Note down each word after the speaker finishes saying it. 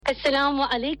Assalamu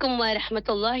alaikum wa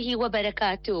rahmatullahi wa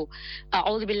barakatuh.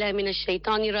 A'udhu billahi minash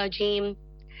shaitani rajim.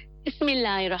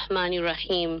 Bismillahir rahmanir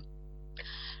rahim.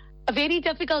 A very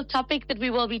difficult topic that we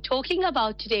will be talking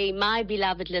about today, my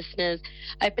beloved listeners.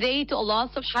 I pray to Allah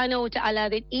subhanahu wa ta'ala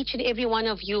that each and every one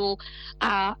of you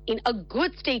are in a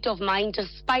good state of mind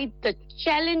despite the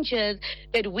challenges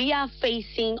that we are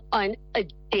facing on a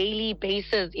daily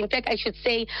basis. In fact, I should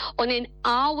say on an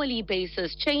hourly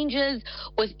basis. Changes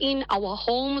within our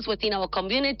homes, within our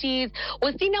communities,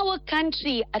 within our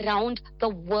country, around the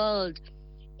world.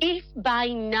 If by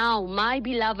now, my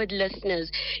beloved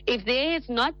listeners, if there has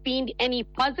not been any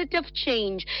positive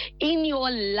change in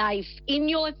your life, in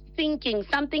your thinking,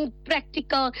 something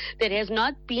practical that has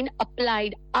not been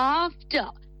applied after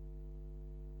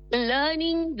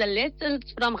learning the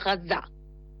lessons from Gaza,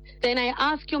 then I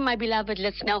ask you, my beloved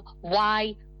listener,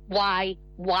 why?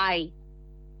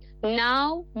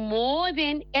 Now, more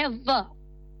than ever,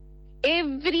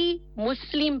 every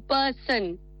Muslim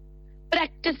person,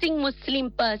 practicing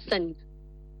Muslim person,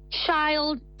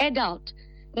 child, adult,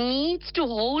 needs to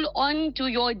hold on to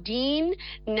your deen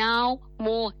now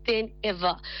more than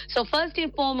ever. So first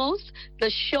and foremost, the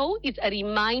show is a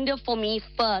reminder for me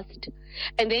first,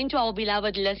 and then to our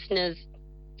beloved listeners.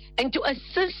 And to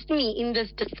assist me in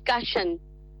this discussion,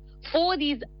 for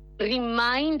these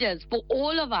reminders for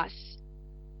all of us,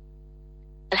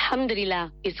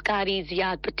 Alhamdulillah, is Qari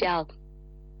Ziyaad Patel.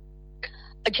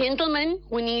 A gentleman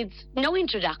who needs no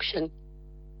introduction.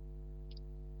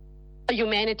 A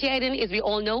humanitarian, as we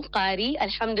all know, Qari,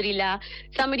 Alhamdulillah,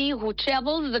 somebody who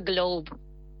travels the globe,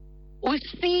 who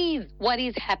sees what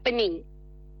is happening.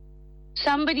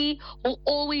 Somebody who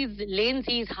always lends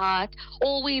his heart,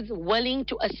 always willing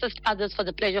to assist others for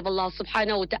the pleasure of Allah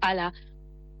subhanahu wa ta'ala.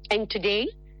 And today,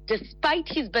 despite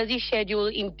his busy schedule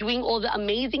in doing all the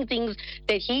amazing things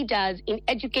that he does in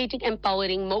educating,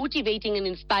 empowering, motivating, and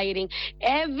inspiring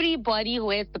everybody who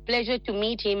has the pleasure to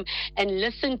meet him and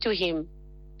listen to him,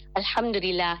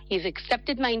 Alhamdulillah, he's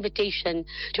accepted my invitation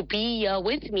to be here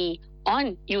with me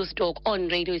on News Talk on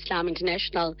Radio Islam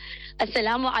International.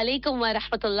 Assalamu alaikum wa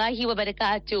rahmatullahi wa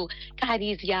barakatuh.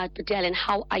 Qari Ziyaad Patel, and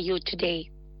how are you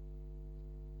today?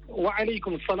 Wa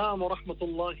alaikum assalam wa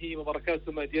rahmatullahi wa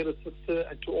barakatuh, my dearest sister,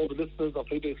 and to all the listeners of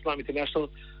Radio Islam International.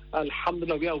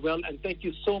 Alhamdulillah, we are well, and thank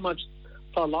you so much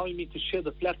for allowing me to share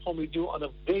the platform with you on a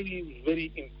very,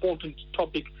 very important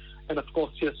topic, and of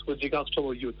course, yes, with regards to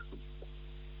our youth.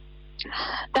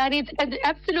 That is an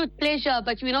absolute pleasure,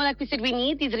 but like we said, we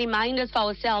need these reminders for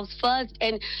ourselves first.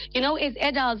 And as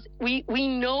adults, we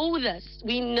know this,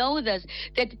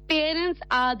 that parents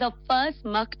are the first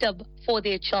maktab for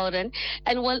their children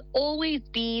and will always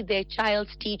be their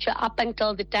child's teacher up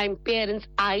until the time parents'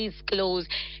 eyes close.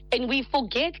 And we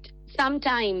forget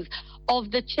sometimes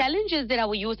of the challenges that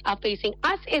our youth are facing.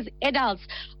 Us as adults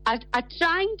are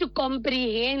trying to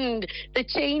comprehend the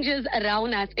changes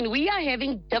around us, and we are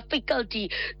having difficulty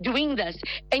doing this.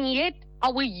 And yet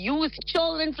our youth,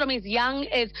 children from as young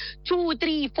as 2,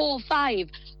 3, 4, 5,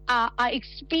 are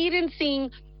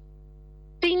experiencing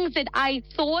things that I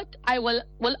thought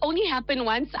will only happen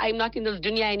once I'm not in this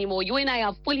dunya anymore. You and I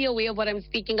are fully aware of what I'm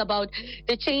speaking about,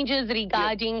 the changes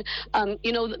regarding,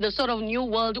 the sort of new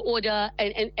world order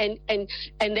and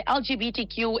the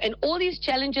LGBTQ and all these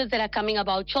challenges that are coming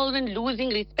about. Children losing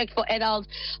respect for adults,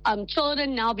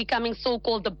 children now becoming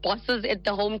so-called the bosses at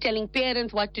the home, telling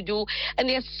parents what to do. And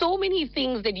there's so many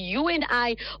things that you and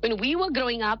I, when we were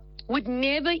growing up, would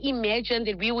never imagine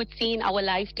that we would see in our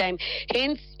lifetime.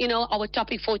 Hence, our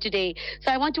topic for today.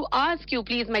 So I want to ask you,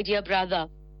 please, my dear brother,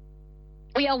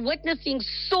 we are witnessing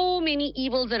so many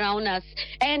evils around us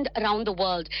and around the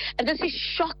world. And this is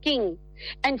shocking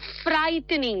and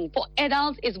frightening for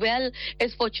adults as well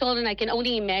as for children. I can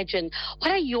only imagine.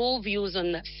 What are your views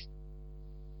on this?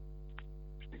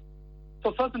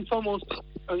 So first and foremost,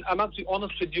 I'm absolutely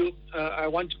honest with you. I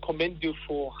want to commend you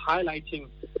for highlighting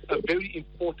a very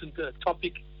important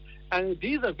topic. And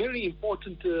these are very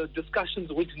important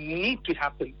discussions which need to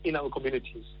happen in our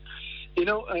communities. In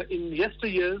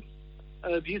yesteryears,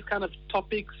 these kind of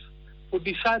topics would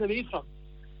be shied away from.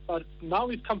 But now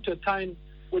we've come to a time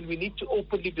when we need to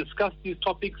openly discuss these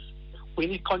topics. We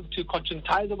need to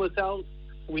conscientize ourselves.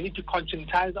 We need to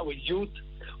conscientize our youth.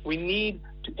 We need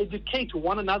to educate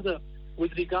one another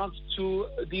with regards to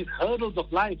these hurdles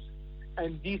of life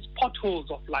and these potholes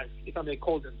of life, if I may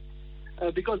call them.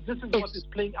 Because this is what is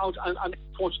playing out,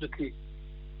 unfortunately.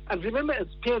 And remember, as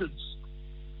parents,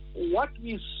 what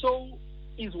we sow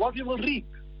is what we will reap.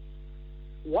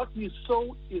 What we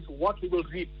sow is what we will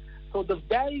reap. So the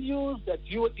values that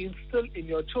you will instill in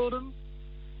your children,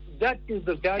 that is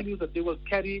the value that they will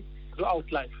carry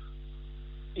throughout life.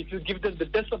 if you give them the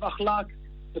best of akhlaq,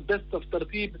 the best of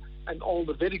tartib, and all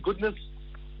the very goodness,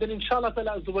 then inshallah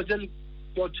ta'ala azza wa jal,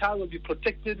 your child will be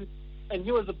protected, and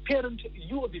you as a parent,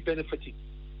 you will be benefiting.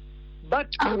 But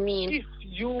if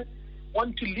you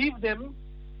want to leave them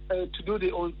to do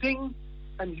their own thing,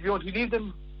 and if you want to leave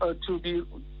them to be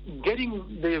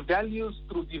getting their values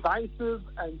through devices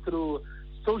and through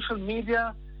social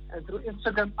media and through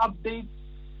Instagram updates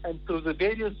and through the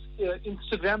various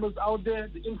Instagrammers out there,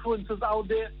 the influencers out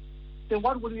there, then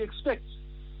what would you expect?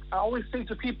 I always say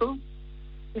to people,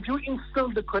 if you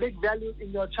instill the correct values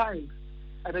in your child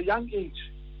at a young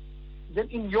age, then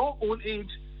in your old age,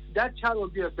 that child will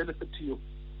be a benefit to you.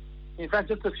 In fact,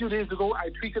 just a few days ago, I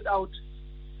tweeted out,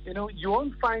 you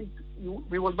won't find,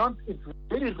 it's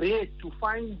very rare to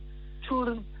find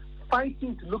children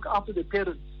fighting to look after their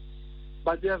parents,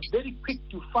 but they are very quick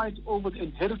to fight over the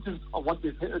inheritance of what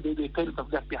their parents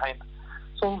have left behind.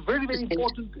 So very, very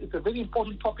important. It's a very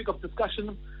important topic of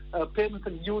discussion, parents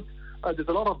and youth. There's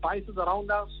a lot of biases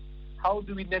around us. How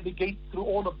do we navigate through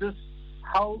all of this?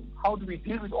 How do we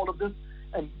deal with all of this?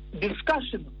 And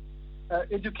discussion,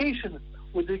 education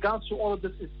with regards to all of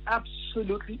this is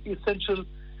absolutely essential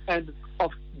and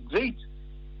of great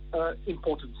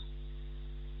importance.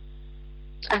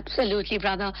 Absolutely,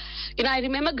 brother. I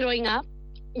remember growing up,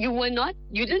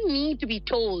 you didn't need to be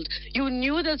told. You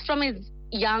knew this from as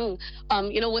young,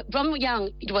 from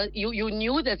young, it was, you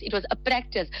knew this, it was a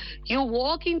practice. You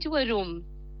walk into a room,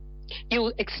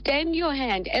 you extend your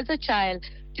hand as a child,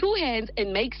 2 hands,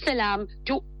 and make salam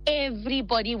to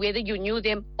everybody, whether you knew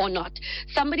them or not.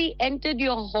 Somebody entered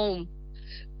your home.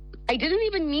 I didn't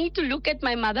even need to look at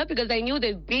my mother because I knew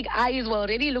the big eyes were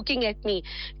already looking at me.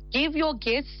 Give your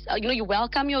guests, you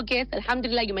welcome your guests,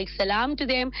 alhamdulillah, you make salam to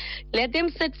them, let them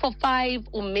sit for 5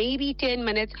 or maybe 10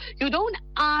 minutes. You don't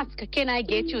ask, can I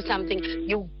get you something?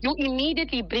 You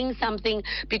immediately bring something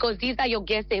because these are your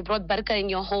guests, they brought barakah in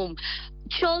your home.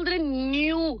 Children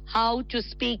knew how to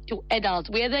speak to adults,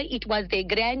 whether it was their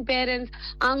grandparents,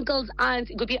 uncles, aunts,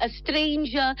 it could be a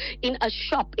stranger in a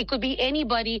shop, it could be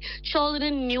anybody.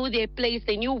 Children knew their place,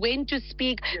 they knew when to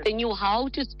speak, they knew how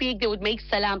to speak, they would make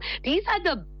salam. These are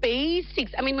the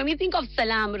basics. I mean, when we think of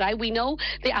salam, right, we know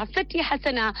there are 50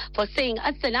 hasana for saying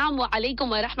assalamu alaikum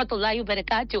wa rahmatullahi wa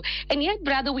barakatuh. And yet,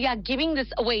 brother, we are giving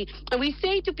this away. And we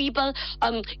say to people,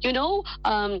 I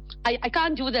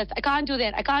can't do this, I can't do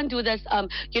that, I can't do this.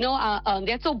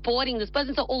 They're so boring, this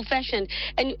person's so old-fashioned.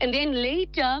 And then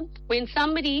later, when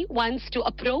somebody wants to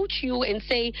approach you and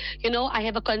say, I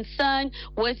have a concern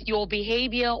with your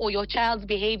behavior or your child's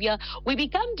behavior, we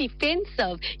become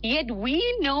defensive. Yet we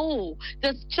know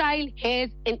this child has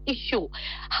an issue.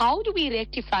 How do we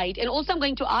rectify it? And also I'm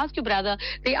going to ask you, brother,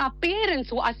 there are parents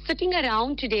who are sitting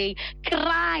around today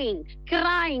crying,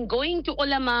 going to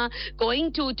ulama,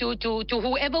 going to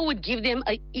whoever would give them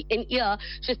an ear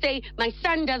to say, my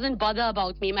son doesn't bother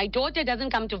about me, my daughter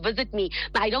doesn't come to visit me,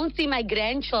 I don't see my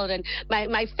grandchildren,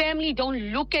 my family don't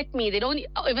look at me, they don't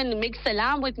even make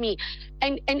salam with me.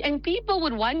 And people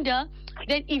would wonder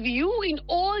that if you in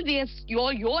all this,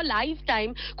 your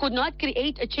lifetime could not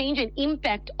create a change and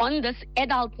impact on this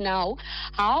adult now,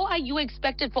 how are you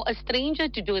expected for a stranger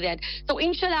to do that? So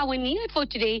inshallah, our need for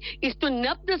today is to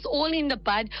nip this all in the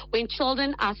bud when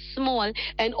children are small,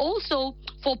 and also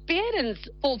for parents,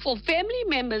 for family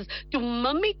members to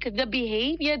mimic the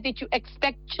behavior that you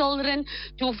expect children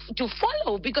to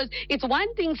follow, because it's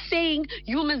one thing saying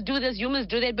you must do this, you must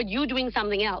do that, but you doing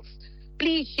something else.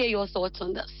 Please share your thoughts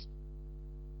on this.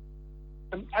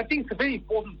 I think it's a very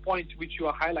important point which you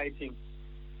are highlighting,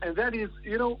 and that is,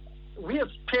 we as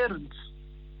parents,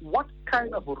 what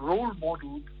kind of a role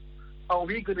model are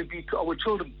we going to be to our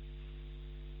children?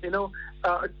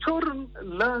 Children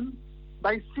learn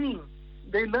by seeing.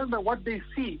 They learn by what they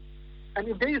see. And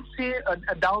if they see an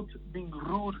adult being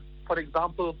rude, for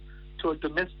example, to a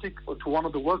domestic or to one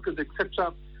of the workers,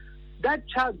 etc., that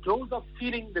child grows up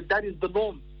feeling that is the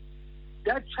norm.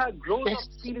 That child grows up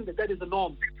feeling that is the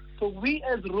norm. So we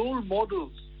as role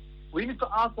models, we need to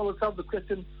ask ourselves the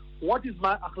question, what is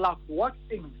my akhlaq? What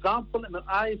example am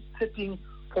I setting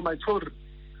for my children?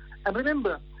 And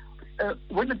remember,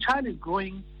 when a child is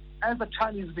growing, as a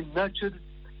child is being nurtured,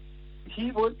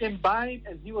 he will imbibe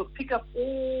and he will pick up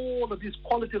all of these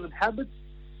qualities and habits,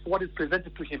 what is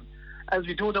presented to him. As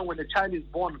we do know, when a child is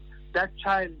born, that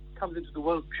child comes into the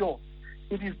world pure.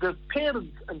 It is the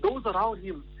parents and those around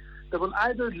him that will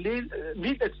either lead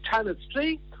that child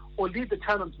astray or lead the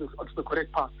child onto the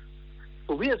correct path.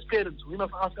 So we as parents, we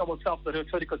must ask ourselves the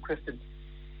rhetorical question,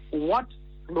 what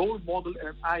role model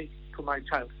am I to my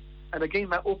child? And again,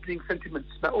 my opening statement,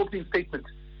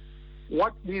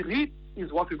 what we reap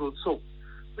is what we will sow.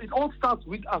 It all starts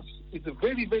with us. It's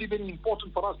very, very, very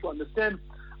important for us to understand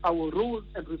our roles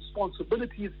and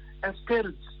responsibilities as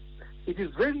parents. It is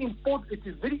very important. It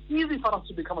is very easy for us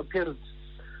to become a parent,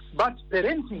 but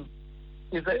parenting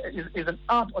is an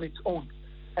art on its own,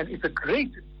 and it's a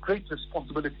great, great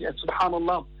responsibility. And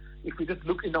subhanallah, if we just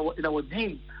look in our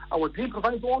deen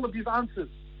provides all of these answers.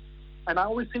 And I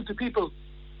always say to people,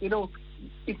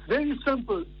 it's very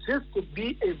simple just to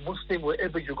be a Muslim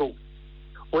wherever you go,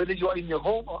 whether you are in your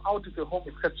home or out of your home,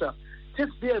 etc.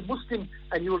 Just be a Muslim,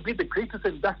 and you will be the greatest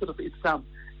ambassador of Islam,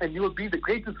 and you will be the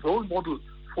greatest role model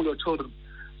for your children.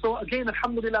 So again,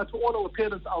 alhamdulillah, to all our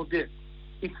parents out there,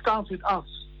 it starts with us,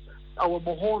 our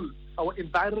mahol, our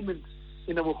environment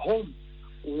in our home.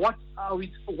 What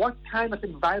kind of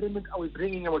environment are we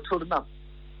bringing our children up?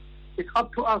 It's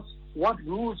up to us. What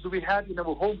rules do we have in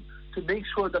our home to make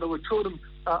sure that our children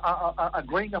are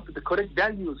growing up with the correct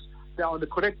values, they are on the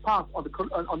correct path, on the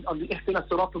ihtina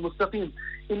sirat al-mustaqim?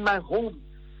 In my home,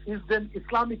 is there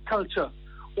Islamic culture,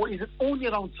 or is it only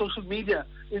around social media?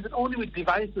 Is it only with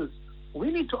devices?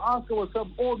 We need to ask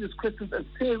ourselves all these questions and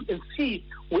see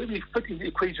where we fit in the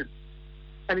equation.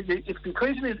 And if the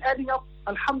equation is adding up,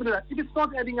 alhamdulillah. If it's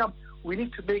not adding up, we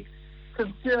need to make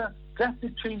sincere,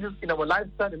 drastic changes in our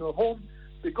lifestyle, in our home,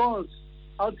 because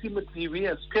ultimately we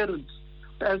as parents,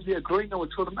 as we are growing our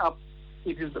children up,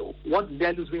 it is what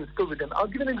values we instill with them. I'll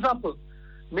give an example.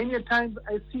 Many a times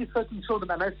I see certain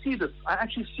children, and I see this, I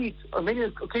actually see it on many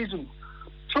occasions.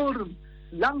 Children,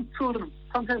 young children,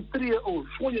 sometimes 3-year-old,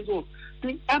 4 years old,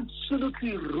 being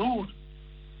absolutely rude,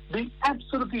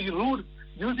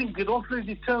 using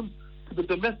derogatory terms to the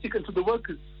domestic and to the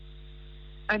workers.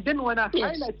 And then when I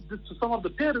highlighted this to some of the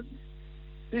parents,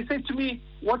 they say to me,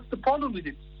 what's the problem with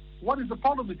it? What is the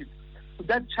problem with it? So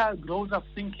that child grows up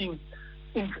thinking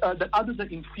that others are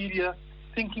inferior,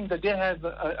 thinking that they have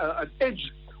an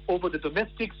edge over the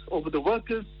domestics, over the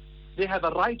workers. They have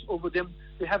a right over them.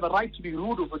 They have a right to be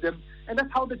rude over them. And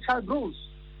that's how the child grows.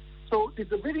 So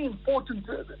it's a very important,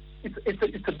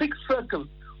 it's a big circle.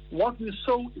 What we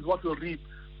sow is what we'll reap.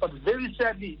 But very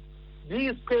sadly,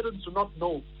 these parents do not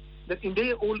know that in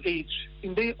their old age,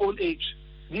 these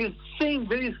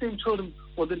very same children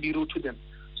will then be rude to them.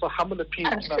 So alhamdulillah, peace,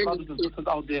 my brothers and sisters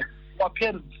out there, our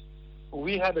parents,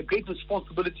 we have a great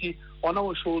responsibility on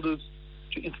our shoulders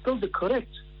to instill the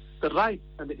correct, the right,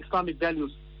 and the Islamic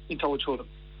values into our children.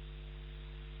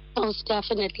 Most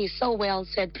definitely. So well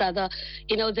said, brother.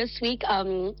 This week,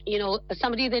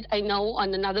 somebody that I know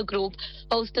on another group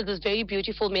posted this very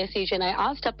beautiful message, and I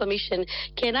asked her permission,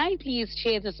 can I please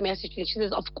share this message? And she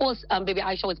says, of course, baby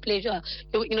Aisha, with pleasure.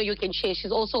 You can share.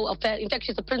 She's also, in fact,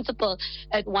 she's a principal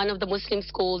at one of the Muslim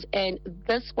schools, and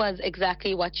this was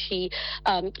exactly what she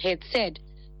had said.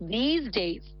 These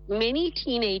days, many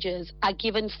teenagers are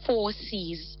given 4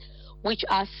 C's, which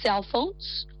are cell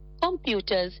phones,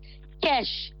 computers,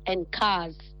 cash, and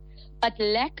cars, but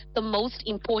lack the most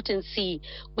important C,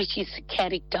 which is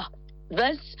character.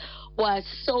 This was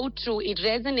so true. It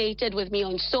resonated with me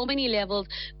on so many levels,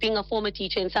 being a former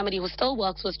teacher and somebody who still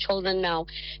works with children now.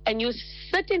 And you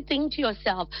sit and think to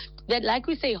yourself that, like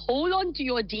we say, hold on to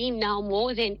your deen now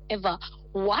more than ever.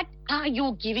 What are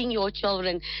you giving your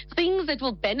children? Things that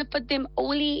will benefit them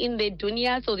only in their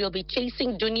dunya, so they'll be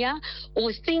chasing dunya,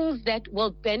 or things that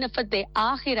will benefit their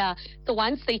akhirah. So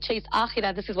once they chase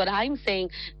akhirah, this is what I'm saying,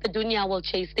 the dunya will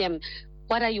chase them.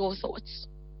 What are your thoughts?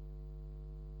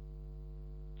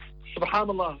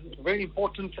 Subhanallah, very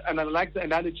important, and I like the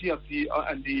analogy of the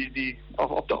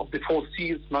 4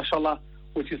 C's, mashallah,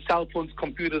 which is cell phones,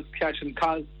 computers, cash, and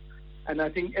cars. And I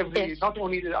think not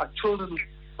only our children,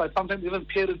 but sometimes even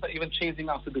parents are even chasing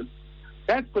after this.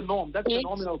 That's the norm. That's the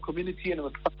norm in our community and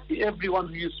our country. Everyone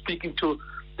who you're speaking to,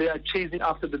 they are chasing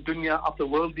after the dunya, after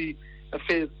worldly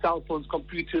affairs, cell phones,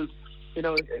 computers.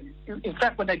 In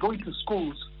fact, when I go into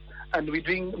schools and we're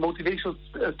doing motivational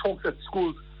talks at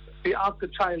schools, we ask the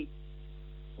child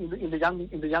in the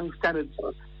young standards,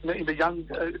 in the young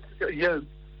years,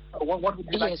 what would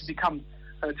you like to become?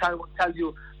 A child will tell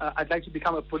you, I'd like to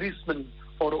become a policeman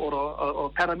or a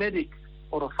paramedic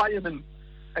or a fireman.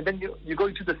 And then you go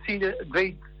into the senior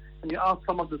grades and you ask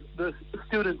some of the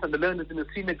students and the learners in the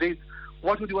senior grades,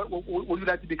 what would you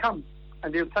like to become?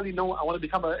 And they'll tell you, no, I want to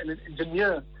become an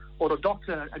engineer or a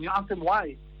doctor. And you ask them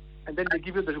why. And then they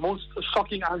give you the most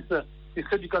shocking answer. They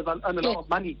said, because I'll earn a lot of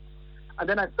money. And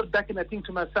then I sit back and I think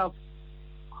to myself,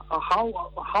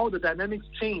 how the dynamics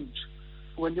change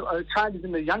when a child is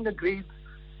in the younger grades.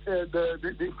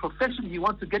 The profession he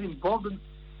wants to get involved in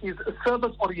is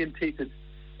service orientated.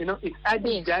 It's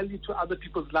adding value to other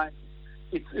people's lives.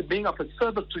 It's being of a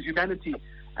service to humanity.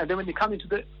 And then when you come into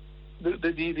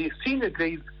the senior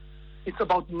grades, It's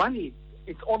about money.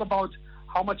 It's all about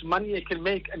how much money I can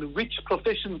make and which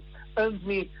profession earns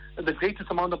me the greatest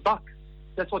amount of buck.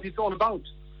 That's what it's all about.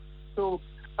 So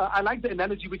I like the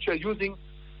analogy which you're using.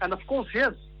 And of course,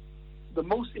 yes, the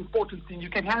most important thing, you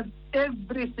can have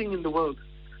everything in the world,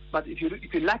 but if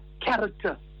you lack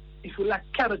character,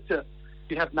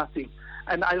 you have nothing.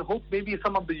 And I hope maybe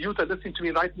some of the youth are listening to me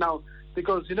right now,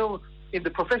 because, in the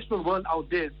professional world out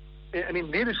there, and in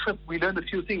leadership, we learn a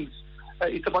few things.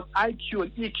 It's about IQ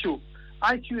and EQ.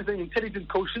 IQ is an intelligent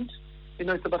quotient.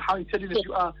 It's about how intelligent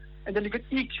you are. And then you get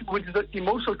EQ, which is an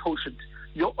emotional quotient.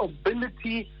 Your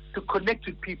ability to connect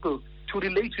with people, to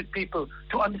relate with people,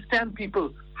 to understand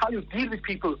people, how you deal with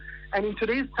people. And in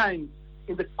today's time,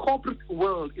 in the corporate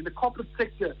world, in the corporate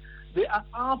sector, they are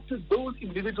after those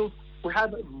individuals who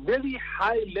have a very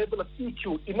high level of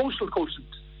EQ, emotional quotient.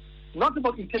 Not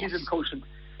about intelligent quotient.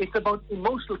 It's about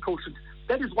emotional quotient.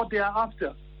 That is what they are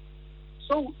after.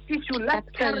 So if you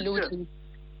lack character,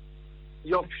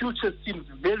 your future seems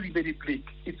very, very bleak.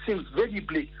 It seems very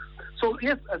bleak. So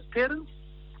yes, as parents,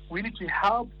 we need to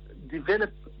help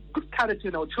develop good character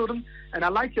in our children. And I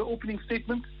like your opening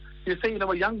statement. You say in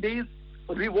our young days,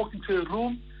 when we walked into a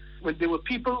room, when there were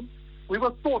people, we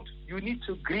were taught you need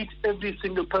to greet every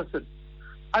single person.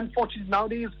 Unfortunately,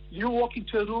 nowadays, you walk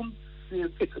into a room,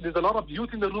 there's a lot of youth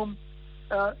in the room.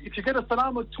 If you get a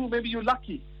salam or two, maybe you're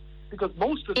lucky, because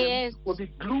most of them will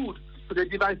be glued to their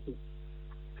devices,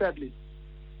 sadly.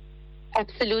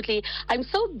 Absolutely. I'm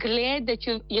so glad that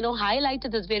you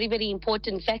highlighted this very, very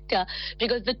important factor,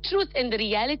 because the truth and the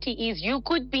reality is you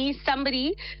could be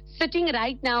somebody sitting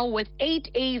right now with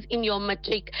 8 A's in your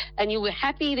matric, and you were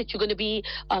happy that you're going to be,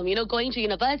 going to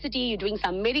university, you're doing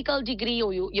some medical degree,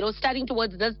 or you studying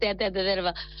towards this, that,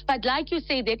 whatever. But like you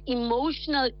say, that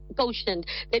emotional quotient,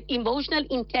 that emotional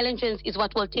intelligence is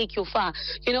what will take you far.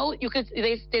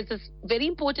 There's this very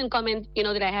important comment,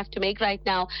 that I have to make right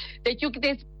now, that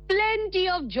there's plenty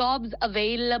of jobs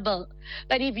available.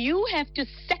 But if you have to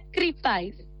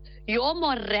sacrifice your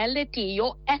morality,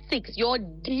 your ethics, your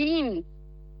deen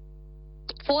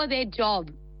for their job,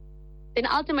 then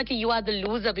ultimately you are the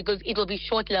loser, because it will be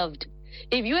short-lived.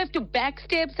 If you have to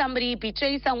backstab somebody,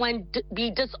 betray someone,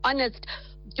 be dishonest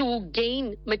to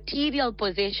gain material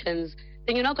possessions,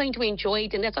 then you're not going to enjoy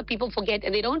it. And that's what people forget.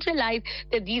 And they don't realize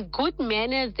that these good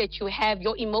manners that you have,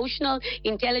 your emotional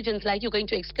intelligence, like you're going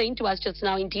to explain to us just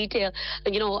now in detail,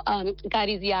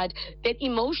 Qari Ziyaad, that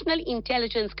emotional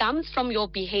intelligence comes from your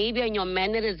behavior and your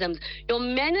mannerisms. Your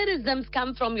mannerisms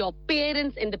come from your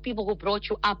parents and the people who brought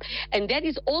you up. And that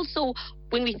is also,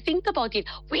 when we think about it,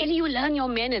 where do you learn your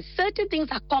manners? Certain things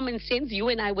are common sense. You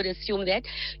and I would assume that.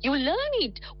 You learn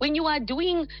it when you are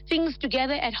doing things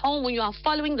together at home, when you are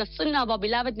following the sunnah of our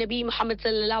beloved Nabi Muhammad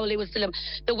sallallahu alaihi wasallam.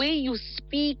 The way you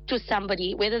speak to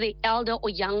somebody, whether they're elder or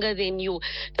younger than you,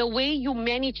 the way you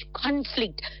manage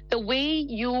conflict, the way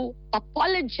you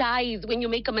apologize when you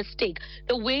make a mistake,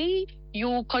 the way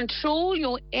you control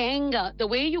your anger, the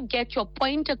way you get your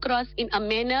point across in a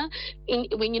manner,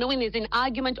 when there's an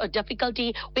argument or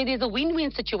difficulty, where there's a win-win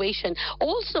situation.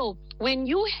 Also, when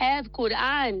you have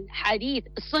Quran, Hadith,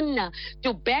 Sunnah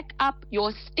to back up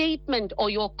your statement or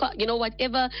your,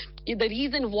 whatever the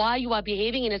reason why you are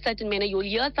behaving in a certain manner, you'll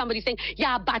hear somebody saying,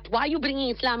 yeah, but why are you bringing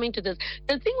Islam into this?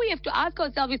 The thing we have to ask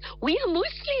ourselves is, we are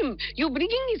Muslim. You're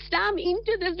bringing Islam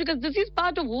into this because this is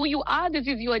part of who you are. This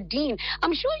is your deen.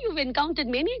 I'm sure you've encountered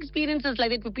many experiences like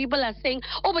that where people are saying,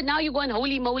 oh, but now you're going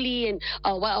holy moly, and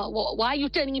why are you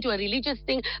turning into a religious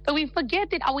thing? But we forget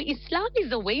that our Islam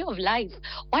is a way of life.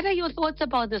 What are your thoughts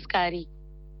about this, Qari?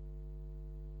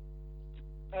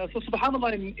 So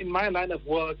subhanAllah, in my line of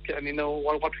work, and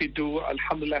what we do,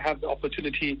 alhamdulillah, I have the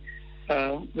opportunity,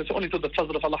 it's only to the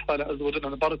fazl of Allah Ta'ala and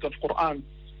the barakah of Quran.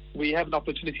 We have an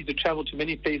opportunity to travel to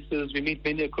many places. We meet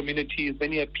many communities,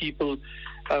 many people.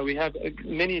 We have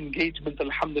many engagements,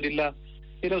 alhamdulillah.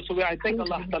 So I thank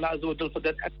Allah Ta'ala for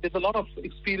that. And there's a lot of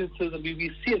experiences, and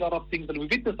we see a lot of things, and we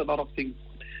witness a lot of things.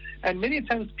 And many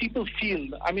times people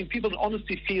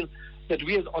honestly feel that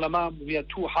we as ulama, we are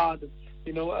too hard.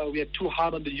 We are too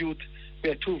hard on the youth. We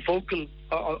are too vocal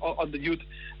on the youth.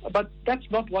 But that's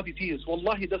not what it is.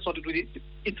 Wallahi, that's not it.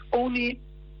 It's only,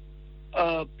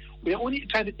 we are only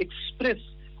trying to express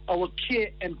our care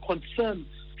and concern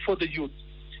for the youth.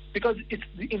 Because it's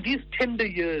in these tender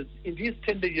years,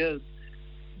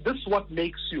 this is what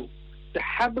makes you. The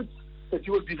habits that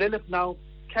you will develop now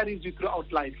carries you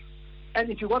throughout life. And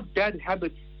if you got bad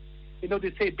habits,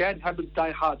 they say bad habits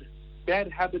die hard.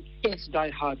 Bad habits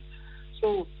die hard.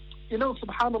 So,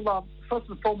 subhanAllah, first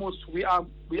and foremost, we are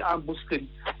Muslim,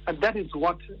 and that is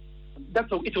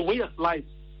it's a way of life.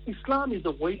 Islam is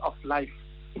a way of life.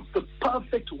 It's the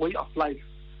perfect way of life.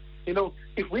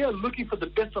 If we are looking for the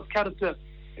best of character,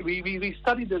 we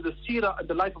study the seerah and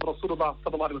the life of Rasulullah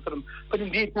sallallahu alaihi wasallam. But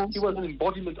indeed, he was an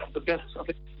embodiment of the best of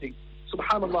everything.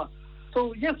 Subhanallah.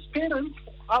 So yes, parents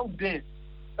out there,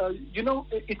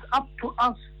 it's up to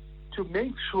us to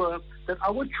make sure that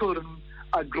our children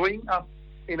are growing up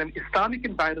in an Islamic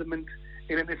environment,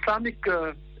 in an Islamic,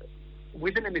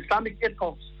 within an Islamic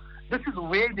ethos. This is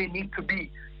where they need to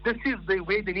be. This is the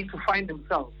way they need to find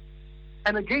themselves.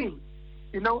 And again,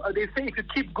 they say if you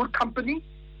keep good company,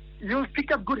 you'll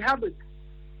pick up good habits.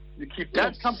 You keep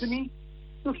bad company,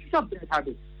 you'll pick up bad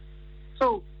habits.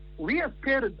 So we as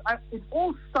parents, it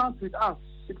all starts with us.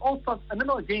 It all starts, and then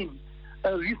again,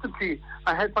 recently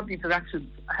I had some interactions,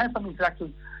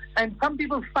 and some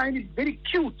people find it very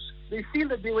cute. They feel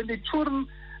that when the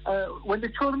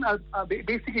children are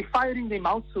basically firing their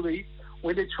mouths away,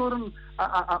 when the children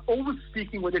are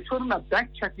over-speaking, when the children are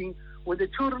backchatting, when the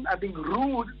children are being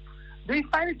rude, they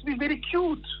find it to be very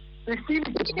cute. They feel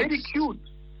it's very cute.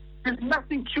 There's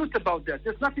nothing cute about that.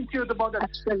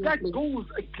 Absolutely. That goes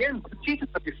against the teachings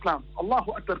of Islam.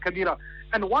 Allahu Akbar Kabira.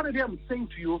 And what I'm saying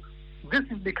to you, this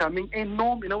is becoming a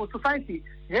norm in our society.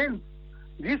 Hence,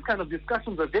 these kind of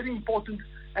discussions are very important.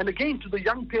 And again, to the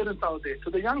young parents out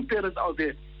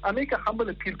there, I make a humble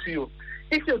appeal to you.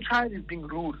 If your child is being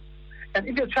rude, and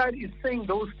if your child is saying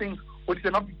those things which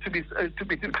they're not to be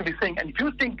saying, and if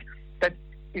you think that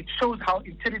it shows how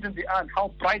intelligent they are and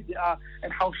how bright they are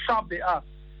and how sharp they are,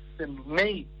 then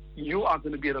you are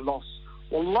going to be at a loss.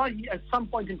 Wallahi, at some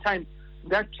point in time,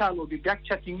 that child will be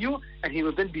backchatting you and he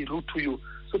will then be rude to you.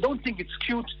 So don't think it's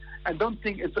cute and don't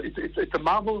think it's a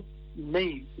marvel.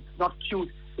 It's not cute.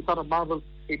 It's not a marvel.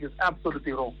 It is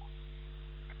absolutely wrong.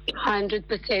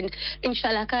 100%.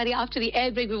 Inshallah, Qari, after the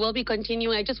air break, we will be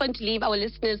continuing. I just want to leave our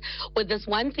listeners with this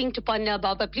one thing to ponder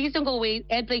about, but please don't go away.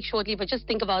 Air break shortly, but just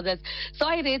think about this. So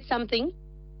I read something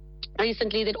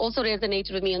recently that also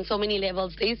resonated with me on so many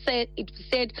levels. It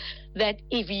said that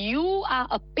if you are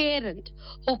a parent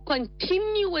who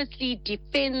continuously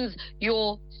defends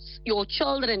your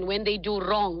children when they do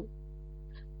wrong,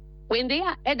 when they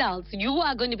are adults, you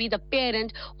are going to be the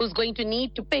parent who's going to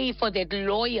need to pay for that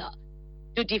lawyer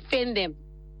to defend them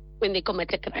when they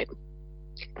commit a crime.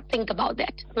 Think about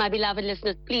that. My beloved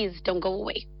listeners, please don't go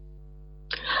away.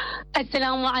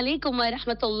 Assalamu alaikum wa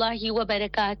rahmatullahi wa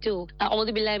barakatuh.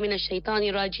 A'udhu billahi minash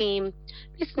shaitanir rajim.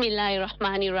 Bismillahir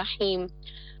rahmanir rahim.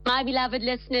 My beloved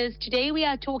listeners, today we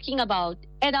are talking about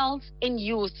adults and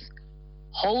youth.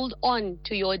 Hold on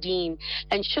to your deen.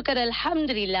 And shukr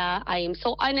alhamdulillah, I am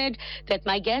so honored that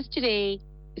my guest today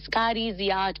is Qari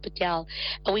Ziyaad Patel.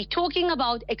 And we're talking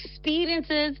about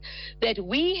experiences that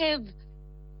we have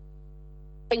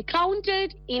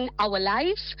encountered in our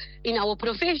lives, in our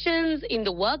professions, in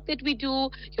the work that we do,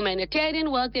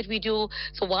 humanitarian work that we do.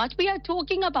 So what we are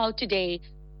talking about today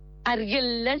are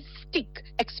realistic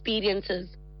experiences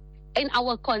and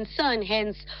our concern,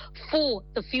 hence, for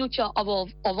the future of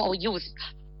our youth.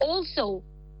 Also,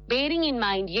 bearing in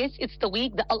mind, yes, it's the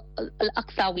week, the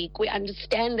Al-Aqsa week. We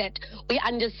understand that. We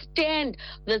understand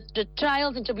the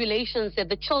trials and tribulations that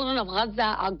the children of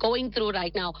Gaza are going through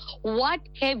right now. What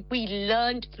have we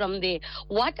learned from there?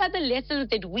 What are the lessons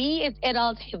that we as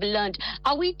adults have learned?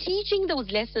 Are we teaching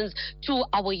those lessons to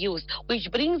our youth?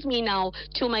 Which brings me now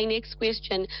to my next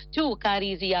question to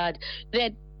Qari Ziyaad,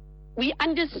 that we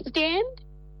understand.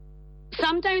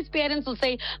 Sometimes parents will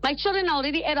say, my children are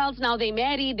already adults now, they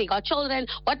married, they got children,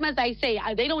 what must I say?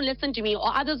 They don't listen to me.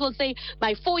 Or others will say,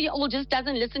 my 4-year-old just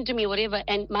doesn't listen to me, whatever.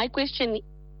 And my question,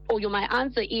 my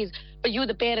answer is, but you're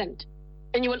the parent.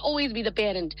 And you will always be the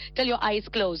parent till your eyes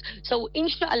close. So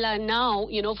inshallah now,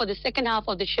 for the second half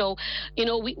of the show,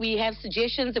 we have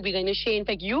suggestions that we're going to share. In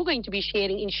fact, you're going to be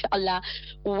sharing, inshallah,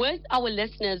 with our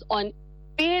listeners on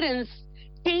parents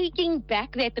taking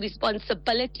back that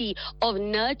responsibility of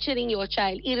nurturing your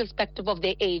child irrespective of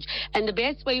their age. And the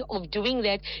best way of doing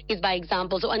that is by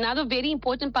example. So another very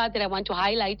important part that I want to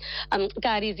highlight,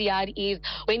 Qari Ziyaad, is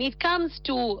when it comes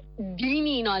to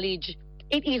Deeni knowledge,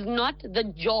 it is not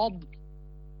the job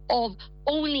of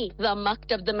only the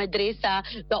maktab, the madrasa,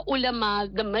 the ulama,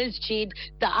 the masjid,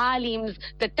 the alims,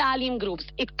 the talim groups.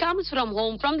 It comes from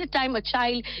home. From the time a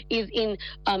child is in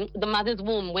the mother's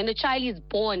womb, when the child is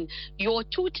born, your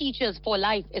two teachers for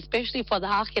life, especially for the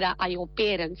akhirah, are your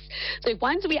parents. So if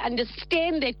once we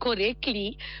understand that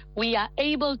correctly, we are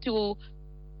able to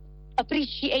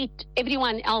appreciate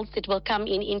everyone else that will come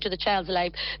into the child's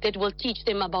life that will teach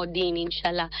them about deen,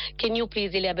 inshallah. Can you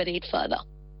please elaborate further?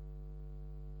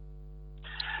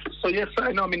 So yes,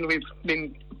 we've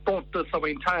been taught this our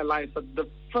entire life that the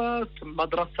first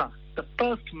madrasa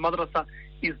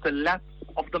is the lap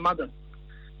of the mother.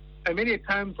 And many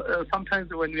times,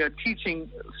 sometimes when we are teaching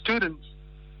students,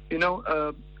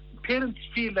 parents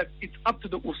feel that it's up to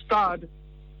the ustad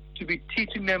to be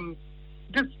teaching them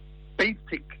just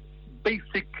basic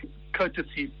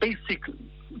courtesy, basic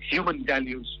human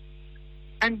values.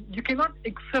 And you cannot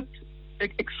expect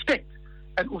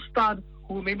an ustad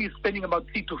who may be spending about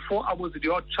 3 to 4 hours with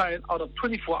your child out of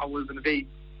 24 hours in a day,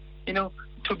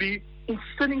 to be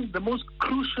instilling the most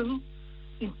crucial,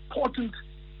 important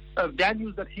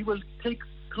values that he will take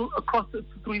through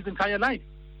his entire life.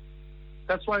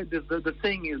 That's why the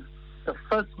saying is, the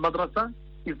first madrasa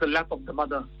is the lap of the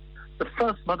mother. The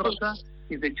first madrasa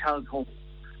is a child's home.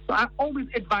 So I always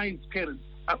advise parents,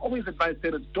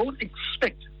 don't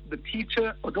expect the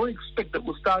teacher or don't expect the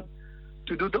ustad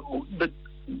to do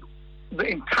the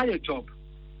entire job.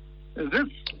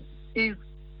 These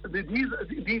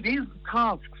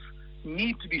tasks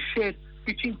need to be shared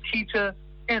between teacher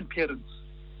and parents.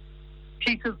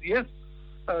 Teachers, yes,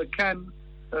 can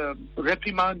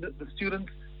reprimand the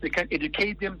students, they can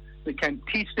educate them, they can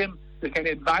teach them, they can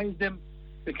advise them,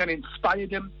 they can inspire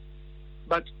them.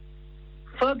 But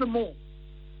furthermore,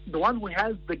 the one who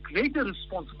has the greater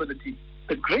responsibility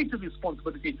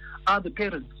are the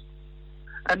parents.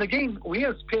 And again, we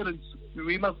as parents,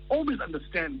 we must always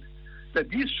understand that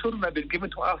these children have been given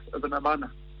to us as an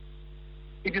amana.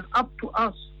 It is up to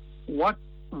us what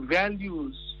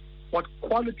values, what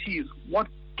qualities, what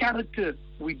character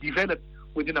we develop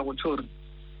within our children.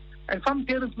 And some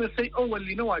parents may say, oh, well,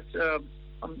 you know what,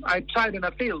 I tried and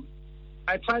I failed.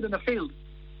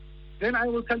 Then I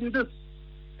will tell you this.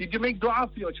 Did you make dua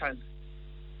for your child?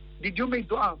 Did you make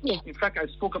dua? Yeah. In fact, I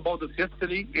spoke about this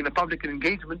yesterday in a public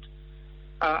engagement.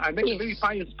 I met a very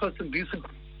pious person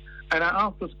recently, and I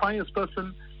asked this pious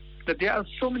person that there are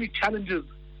so many challenges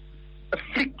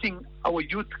afflicting our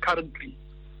youth currently.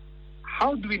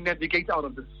 How do we navigate out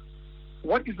of this?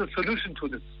 What is the solution to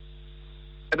this?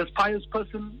 And this pious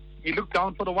person, he looked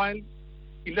down for a while,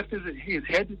 he lifted his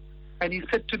head, and he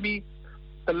said to me,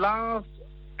 the last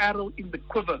arrow in the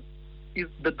quiver is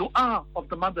the dua of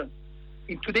the mother.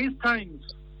 In today's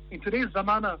times, in today's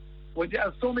zamana, where there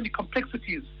are so many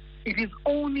complexities, it is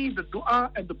only the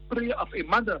dua and the prayer of a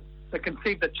mother that can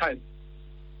save that child.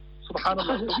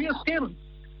 Subhanallah. So we as parents,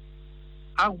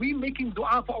 are we making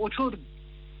dua for our children?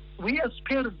 We as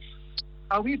parents,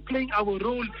 are we playing our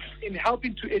role in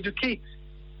helping to educate,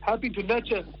 helping to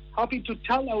nurture, helping to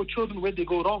tell our children where they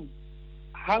go wrong?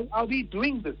 How are we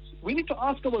doing this? We need to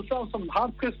ask ourselves some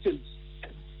hard questions.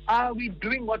 Are we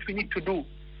doing what we need to do?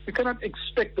 We cannot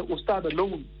expect the ustad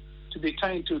alone to be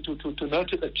trying to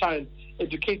nurture the child,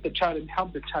 educate the child, and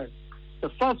help the child. The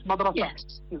first madrasa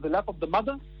is the lap of the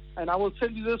mother. And I will tell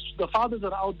you this, the fathers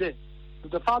are out there.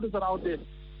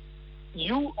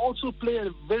 You also play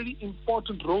a very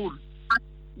important role.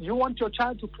 You want your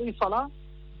child to pray salah?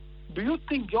 Do you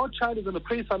think your child is going to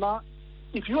pray salah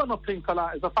if you are not praying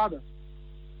salah as a father?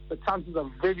 The chances are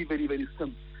very, very, very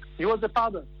slim. You as a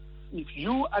father, if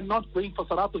you are not going for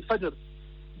Salatul Fajr,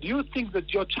 do you think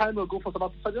that your child will go for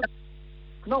Salatul Fajr?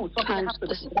 No, it's not going to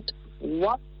happen.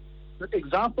 What the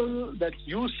example that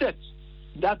you set,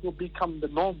 that will become the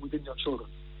norm within your children.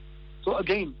 So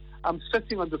again, I'm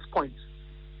stressing on this point.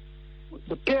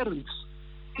 The parents,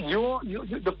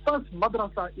 the first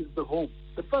madrasa is the home.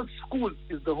 The first school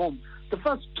is the home. The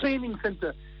first training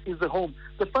center is the home.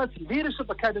 The first leadership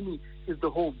academy is the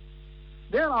home.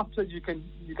 Thereafter, you can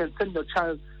send your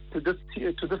child to this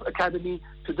academy,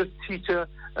 to this teacher,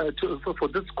 for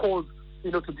this cause,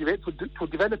 to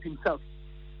develop himself.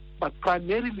 But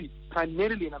primarily, and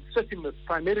I'm stressing this,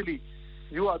 primarily,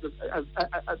 you are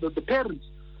the parents.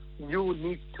 You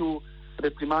need to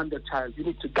reprimand your child. You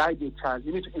need to guide your child.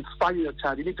 You need to inspire your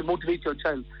child. You need to motivate your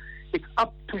child. It's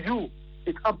up to you.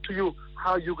 It's up to you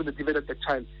how you're going to develop that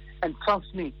child. And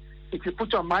trust me, if you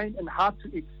put your mind and heart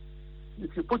to it,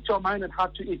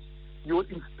 you will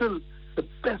instill the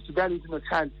best values in your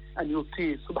child, and you'll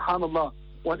see, subhanallah,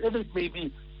 whatever it may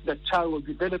be, that child will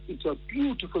develop into a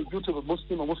beautiful, beautiful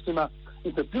Muslim or Muslimah,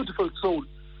 into a beautiful soul,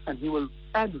 and he will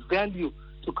add value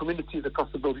to communities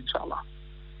across the globe, inshallah.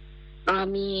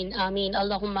 Ameen, Ameen,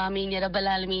 Allahumma Ameen, Ya Rabbal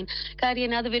Alameen. Qari,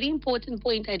 another very important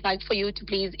point I'd like for you to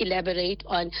please elaborate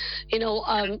on.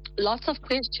 Lots of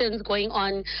questions going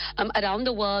on around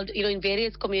the world, in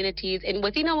various communities, and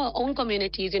within our own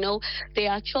communities,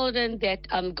 there are children that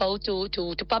go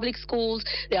to public schools.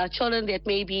 There are children that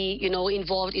may be,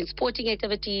 involved in sporting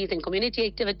activities and community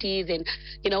activities and,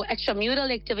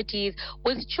 extramural activities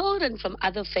with children from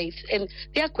other faiths. And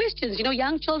there are questions,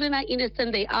 young children are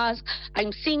innocent. They ask,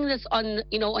 I'm seeing this on,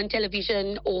 on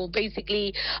television or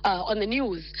basically on the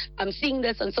news. I'm seeing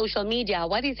this on social media.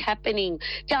 What is happening?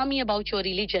 Tell me about your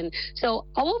religion. So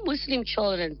our Muslim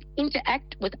children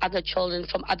interact with other children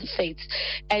from other faiths.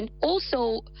 And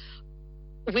also,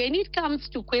 when it comes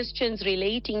to questions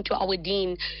relating to our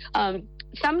deen,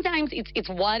 sometimes it's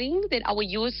worrying that our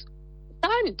youth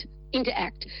can't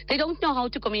interact. They don't know how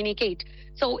to communicate.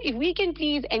 So if we can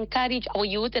please encourage our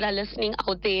youth that are listening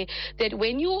out there, that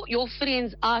when your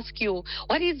friends ask you,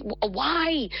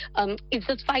 why is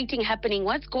this fighting happening?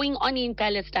 What's going on in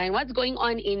Palestine? What's going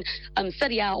on in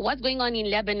Syria? What's going on in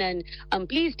Lebanon?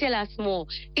 Please tell us more.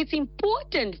 It's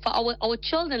important for our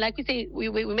children. Like we say, we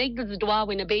make this dua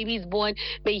when a baby is born,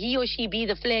 may he or she be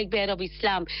the flag bearer of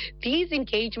Islam. These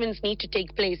engagements need to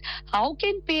take place. How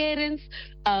can parents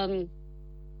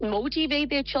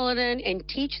motivate their children and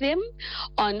teach them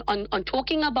on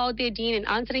talking about their deen and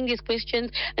answering these questions?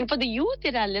 And for the youth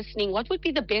that are listening, what would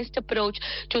be the best approach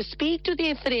to speak to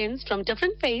their friends from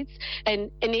different faiths and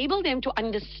enable them to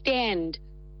understand,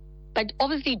 but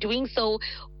obviously doing so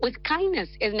with kindness,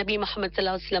 as Nabi Muhammad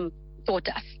sallallahu alaihi wasallam taught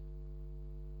us?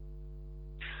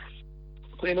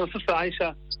 Sister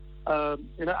Aisha,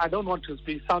 I don't want to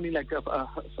be sounding like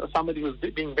somebody who's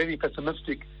being very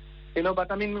pessimistic.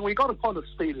 But I mean, we got to call a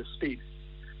spade a spade.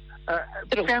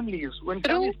 Families, when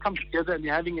families come together and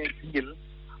they're having a meal,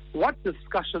 what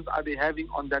discussions are they having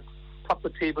on that supper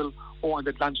table or on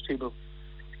that lunch table?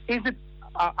 Is it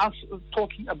us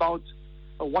talking about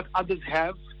what others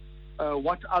have,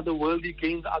 what other worldly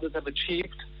gains others have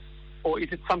achieved, or is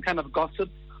it some kind of gossip?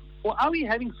 Or are we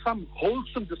having some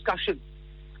wholesome discussion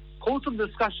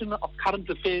of current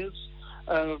affairs,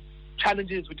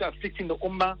 challenges which are afflicting the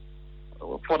ummah?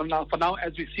 For now,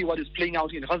 as we see what is playing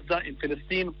out in Gaza, in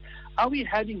Palestine, are we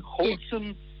having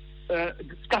wholesome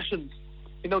discussions?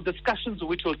 Discussions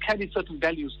which will carry certain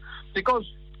values,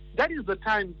 because that is the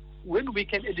time when we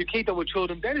can educate our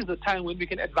children. That is the time when we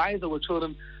can advise our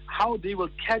children how they will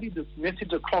carry this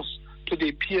message across to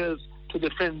their peers, to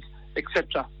their friends,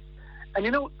 etc.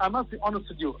 And I must be honest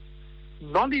with you,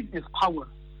 knowledge is power.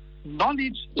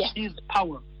 Knowledge is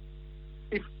power.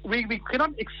 If we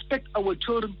cannot expect our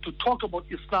children to talk about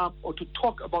Islam or to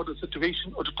talk about a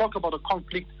situation or to talk about a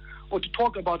conflict or to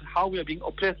talk about how we are being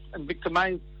oppressed and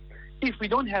victimized if we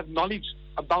don't have knowledge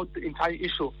about the entire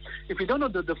issue, if we don't know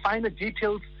the finer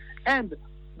details and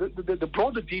the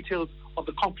broader details of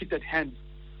the conflict at hand.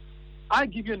 I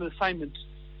give you an assignment.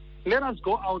 Let us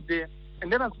go out there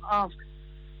and let us ask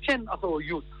 10 of our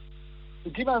youth to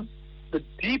give us the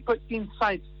deeper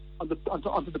insight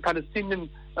onto the Palestinian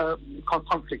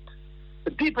conflict,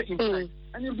 the deeper insight,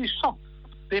 and you'll be shocked.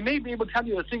 They may be able to tell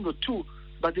you a thing or two,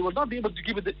 but they will not be able to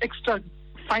give you the extra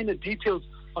finer details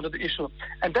onto the issue,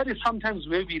 and that is sometimes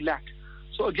where we lack.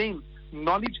 So again,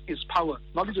 knowledge is power.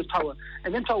 Knowledge is power.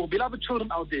 And then to our beloved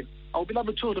children out there, our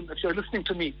beloved children, if you're listening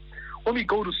to me, when we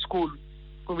go to school,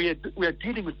 when we are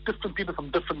dealing with different people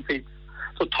from different faiths,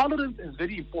 so tolerance is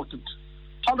very important.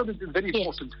 Tolerance is very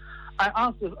important. I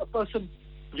asked a person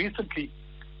recently,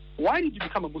 why did you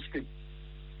become a Muslim?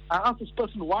 I asked this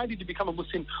person, why did you become a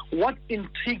Muslim? What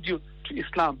intrigued you to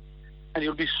Islam? And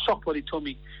you'll be shocked what he told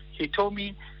me. He told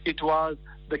me it was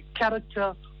the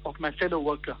character of my fellow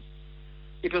worker.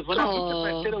 It was when I looked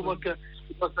at my fellow worker,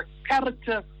 it was the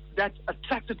character that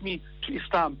attracted me to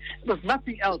Islam. It was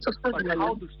nothing else but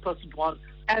how this person was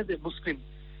as a Muslim.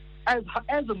 As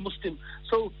a Muslim.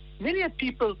 So many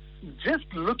people just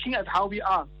looking at how we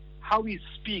are, how we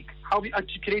speak, how we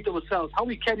articulate ourselves, how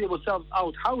we carry ourselves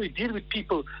out, how we deal with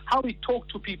people, how we talk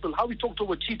to people, how we talk to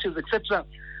our teachers, etc.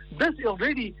 This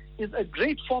already is a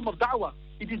great form of da'wah.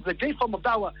 It is a great form of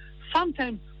da'wah.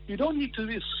 Sometimes you don't need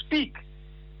to speak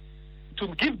to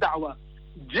give da'wah.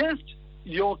 Just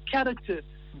your character,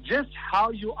 just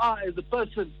how you are as a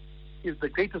person is the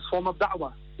greatest form of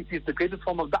da'wah. It is the greatest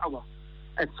form of da'wah.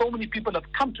 And so many people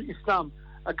have come to Islam,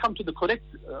 come to the correct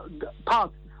path,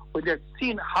 where they have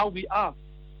seen how we are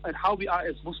and how we are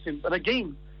as Muslims. And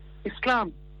again,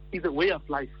 Islam is a way of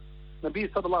life. Nabi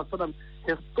sallallahu alaihi wasallam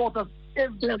has taught us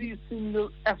every single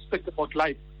aspect about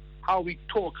life, how we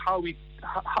talk,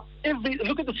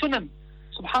 look at the Sunnah.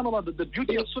 Subhanallah, the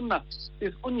beauty of Sunnah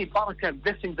is only barakah,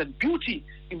 blessings and beauty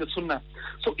in the Sunnah.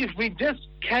 So if we just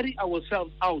carry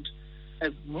ourselves out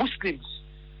as Muslims,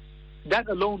 that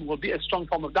alone will be a strong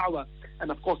form of da'wah.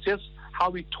 And of course, yes, how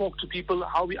we talk to people,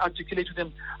 how we articulate to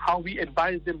them, how we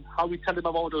advise them, how we tell them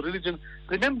about our religion.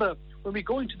 Remember, when we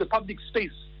go into the public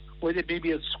space, whether it may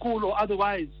be a school or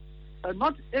otherwise,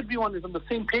 not everyone is on the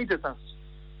same page as us.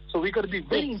 So we've got to be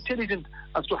very intelligent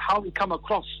as to how we come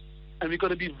across. And we've got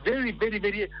to be very, very,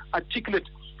 very articulate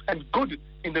and good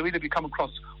in the way that we come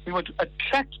across. We want to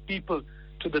attract people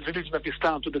to the religion of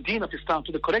Islam, to the deen of Islam,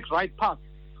 to the correct right path.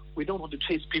 We don't want to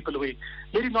chase people away.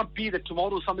 Let it not be that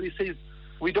tomorrow somebody says,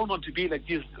 we don't want to be like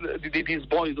these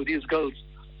boys or these girls,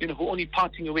 who are only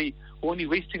parting away, who are only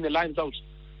wasting their lives out.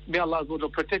 May Allah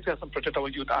protect us and protect our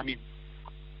youth. Ameen.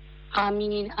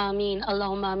 Ameen, Ameen,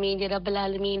 Allahumma Ameen, Ya Rabbil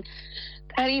Alameen.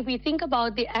 Qari, if we think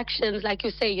about the actions, like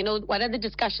you say, what are the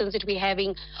discussions that we're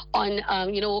having on,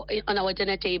 on our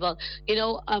dinner table?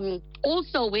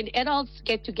 Also, when adults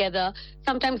get together,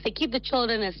 sometimes they keep the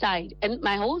children aside. And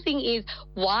my whole thing is,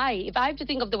 why? If I have to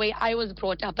think of the way I was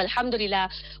brought up,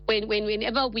 alhamdulillah,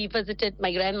 whenever we visited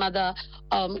my grandmother,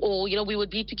 or, we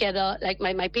would be together, like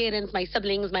my parents, my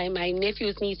siblings, my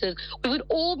nephews, nieces, we would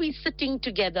all be sitting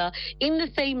together in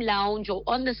the same lounge or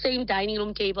on the same dining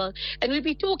room table, and we'd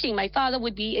be talking. My father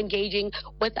would be engaging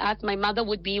with us. My mother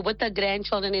would be with the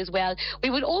grandchildren as well.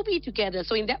 We would all be together.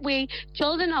 So in that way,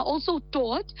 children are also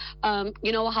taught,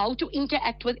 how to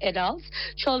interact with adults.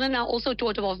 Children are also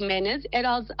taught about manners.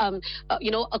 Adults,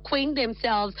 acquaint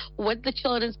themselves with the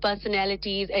children's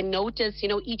personalities and notice,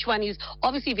 each one is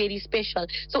obviously very special.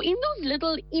 So in those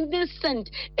little innocent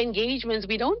engagements,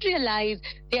 we don't realize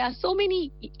there are so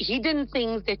many hidden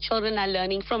things that children are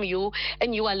learning from you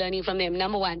and you are learning from them,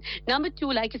 number one. Number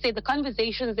two, like you said, the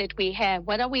conversations that we have,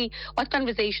 what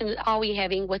conversations are we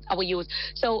having with our youth?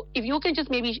 So if you can just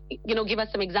maybe, give us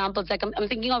some examples, like I'm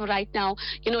thinking of right now,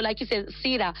 like you said,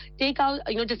 Seerah, take out,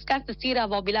 discuss the Seerah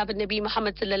of our beloved Nabi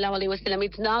Muhammad sallallahu alaihi wasallam.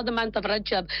 It's now the month of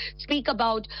Rajab. Speak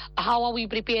about how are we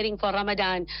preparing for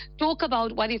Ramadan. Talk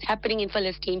about what is happening in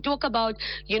Palestine. Talk about,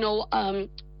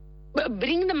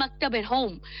 bring the maktab at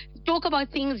home. Talk about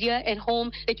things here at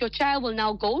home that your child will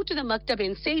now go to the maktab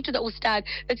and say to the ustad,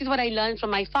 this is what I learned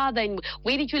from my father. And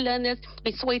where did you learn this?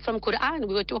 We saw it from Quran.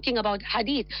 We were talking about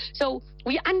hadith. So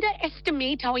we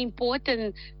underestimate how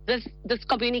important this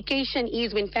communication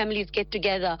is when families get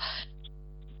together.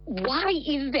 Why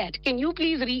is that? Can you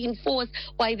please reinforce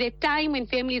why the time when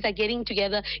families are getting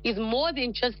together is more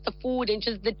than just the food and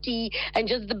just the tea and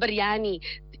just the biryani?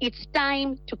 It's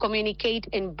time to communicate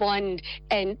and bond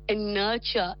and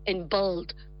nurture and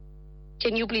build.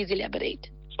 Can you please elaborate?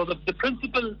 So the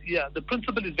principle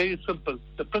is very simple.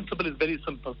 The principle is very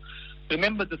simple.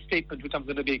 Remember the statement which I'm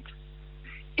going to make.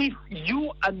 If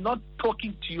you are not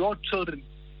talking to your children,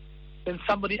 then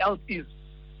somebody else is.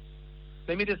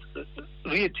 Let me just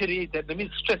reiterate that. Let me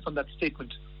stress on that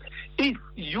statement. If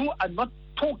you are not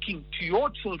talking to your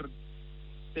children,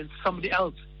 then somebody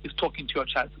else is talking to your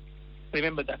child.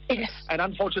 Remember that. Yes. And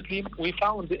unfortunately, we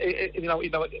found,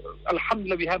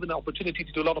 alhamdulillah, we have an opportunity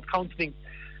to do a lot of counseling.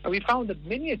 And we found that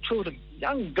many children,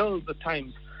 young girls at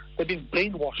times, they've been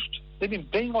brainwashed. They've been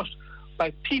brainwashed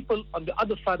by people on the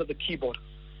other side of the keyboard.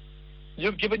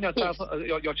 You've given your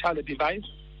child a device.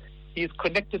 He is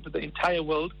connected to the entire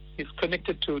world. He's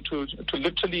connected to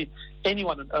literally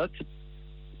anyone on earth.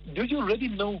 Do you really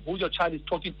know who your child is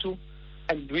talking to?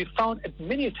 And we found at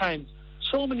many times,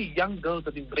 so many young girls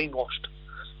have been brainwashed.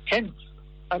 Hence,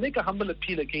 I make a humble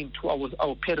appeal again to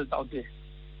our parents out there.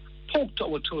 Talk to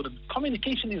our children.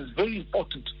 Communication is very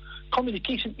important.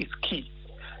 Communication is key.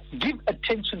 Give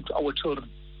attention to our children.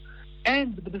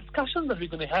 And the discussions that we're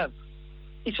going to have,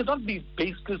 it should not be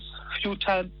baseless,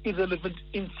 futile, irrelevant,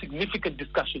 insignificant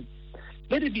discussion.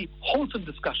 Let it be wholesome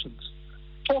discussions.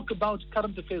 Talk about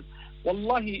current affairs.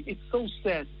 Wallahi, it's so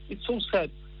sad. It's so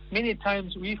sad. Many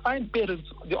times we find parents,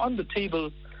 they're on the table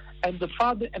and the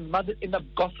father and mother end up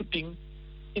gossiping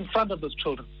in front of those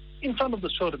children. In front of the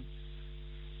children.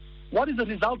 What is the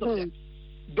result of that?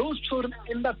 Those children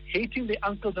end up hating their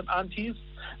uncles and aunties.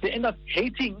 They end up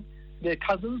hating their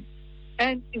cousins.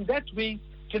 And in that way,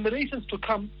 generations to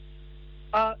come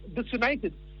are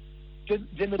disunited.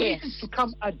 Generations to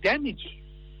come are damaged.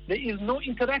 There is no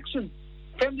interaction.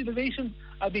 Family relations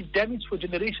have been damaged for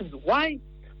generations. Why?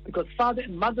 Because father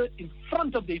and mother, in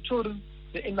front of their children,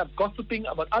 they end up gossiping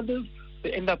about others.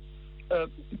 They end up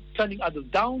turning others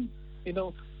down,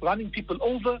 running people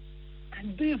over.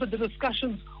 And these are the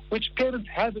discussions which parents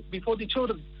have before their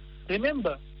children.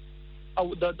 Remember,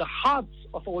 the hearts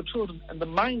of our children and the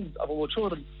minds of our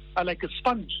children are like a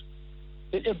sponge.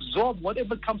 They absorb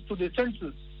whatever comes to their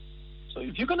senses. So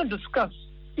if you're going to discuss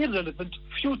irrelevant,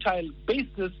 futile,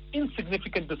 baseless,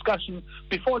 insignificant discussion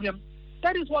before them,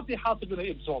 that is what their hearts are going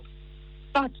to absorb.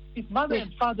 But if mother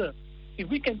and father, if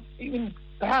we can even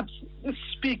perhaps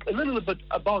speak a little bit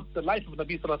about the life of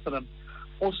Nabi Sallallahu Alaihi Wasallam,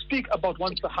 or speak about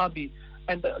one Sahabi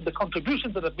and the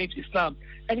contributions that have made to Islam,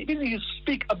 and even if you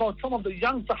speak about some of the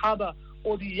young Sahaba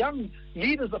or the young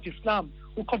leaders of Islam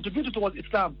who contributed towards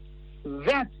Islam,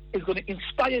 that is going to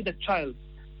inspire the child.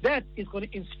 that is going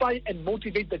to inspire and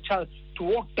motivate the child to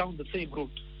walk down the same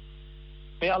road.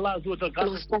 May Allah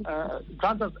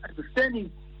grant us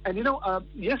understanding. And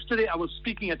yesterday I was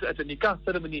speaking at a nikah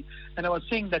ceremony, and I was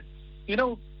saying that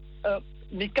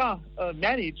nikah,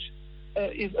 marriage,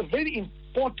 is a very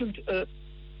important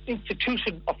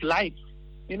institution of life.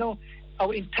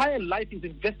 Our entire life is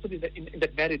invested in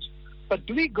that marriage. But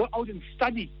do we go out and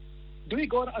study? Do we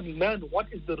go out and learn what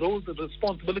is the roles and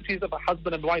responsibilities of a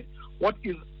husband and wife? What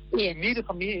is needed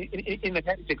from me in a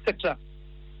marriage, etc.?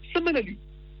 Similarly,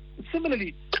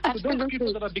 to those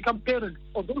people that have become parents,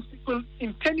 or those people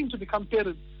intending to become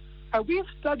parents, have we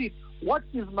studied what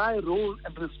is my role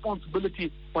and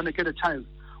responsibility when I get a child?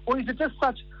 Or is it just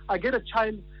such, I get a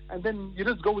child and then you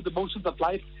just go with the motions of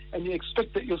life and you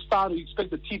expect that your star, you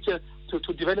expect the teacher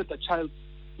to develop the child?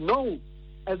 No.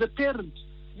 As a parent,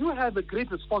 you have a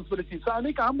great responsibility. So I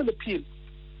make a humble appeal.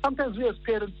 Sometimes we as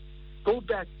parents go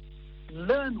back,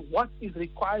 learn what is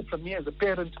required from me as a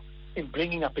parent in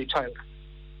bringing up a child.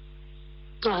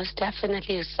 Yes,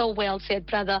 definitely. So well said,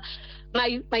 brother.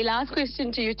 My last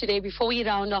question to you today before we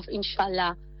round off,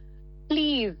 inshallah.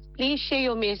 Please share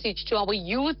your message to our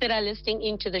youth that are listening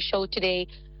into the show today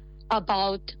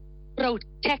about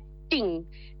protecting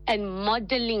and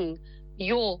modeling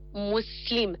your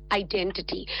Muslim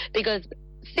identity. Because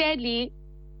sadly,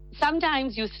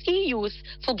 sometimes you see youth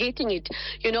forgetting it.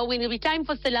 When it'll be time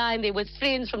for Salah and they're with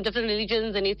friends from different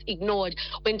religions and it's ignored.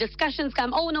 When discussions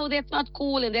come, oh no, that's not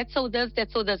cool and that's so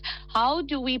this. How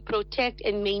do we protect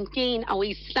and maintain our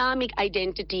Islamic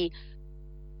identity?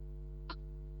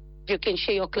 If you can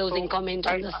share your closing comment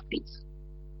on this, please.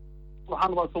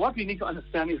 So what we need to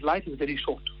understand is life is very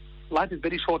short. Life is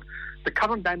very short. The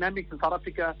current dynamics in South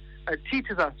Africa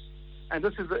teaches us, and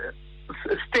this is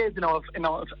stays in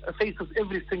our faces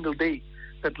every single day,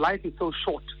 that life is so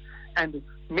short. And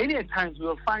many a times we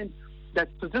will find that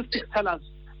statistics tell us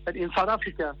that in South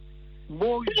Africa,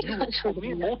 more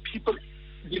people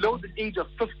below the age of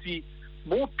 50,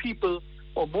 more people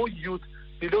or more youth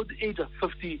below the age of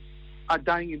 50 are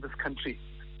dying in this country.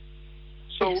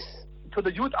 So to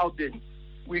the youth out there,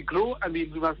 we grow and we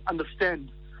must understand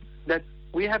that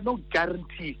we have no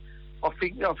guarantee of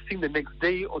seeing the next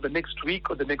day or the next week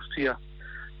or the next year.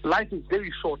 Life is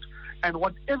very short, and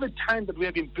whatever time that we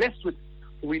have been blessed with,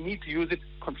 we need to use it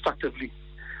constructively.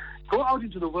 Go out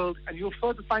into the world and you'll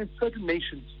further find certain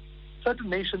nations,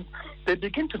 they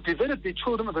begin to develop their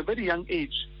children at a very young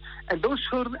age. And those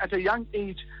children at a young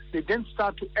age, they then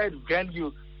start to add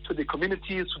value to their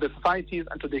communities, to their societies,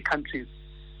 and to their countries.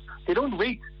 They don't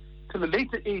wait till a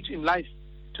later age in life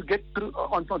to get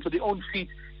onto their own feet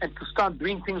and to start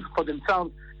doing things for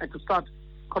themselves and to start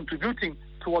contributing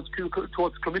towards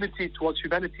community, towards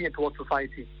humanity, and towards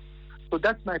society. So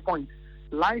that's my point.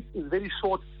 Life is very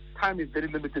short, time is very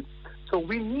limited. So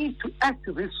we need to act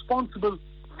responsible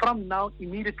from now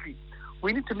immediately.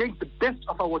 We need to make the best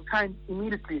of our time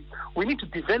immediately. We need to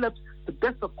develop the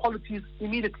best of qualities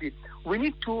immediately. We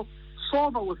need to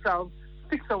solve ourselves,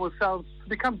 fix ourselves, to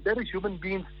become better human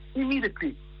beings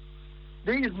immediately.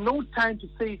 There is no time to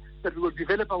say that we will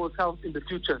develop ourselves in the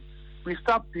future. We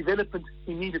start development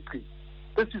immediately.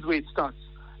 This is where it starts.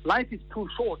 Life is too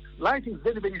short. Life is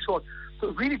very, very short.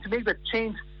 So we need to make that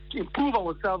change to improve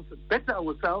ourselves, better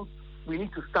ourselves. We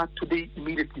need to start today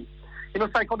immediately.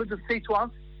 Psychologists say to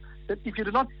us that if you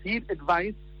do not heed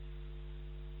advice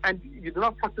and you do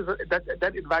not practice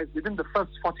that advice within the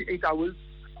first 48 hours,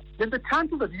 then the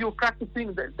chances of you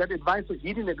practicing that advice or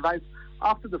heeding advice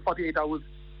after the 48 hours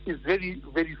is very,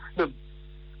 very slim.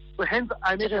 So hence,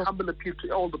 I make a humble appeal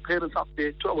to all the parents out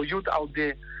there, to our youth out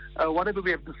there. Whatever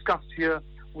we have discussed here,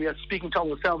 we are speaking to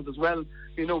ourselves as well.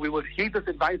 We will heed these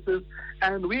advices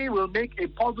and we will make a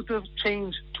positive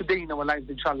change today in our lives,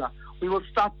 inshallah. We will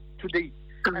start today.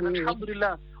 And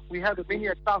alhamdulillah, we have many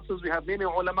classes, we have many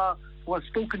ulama who have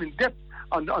spoken in depth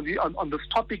on this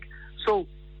topic. So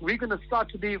we're going to start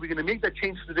today. We're going to make that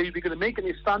change today. We're going to make an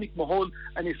Islamic mahol,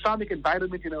 an Islamic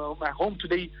environment in my home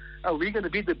today. We're going to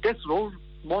be the best role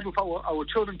model for our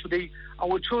children today.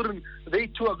 Our children, they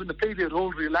too are going to play their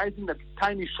role, realizing that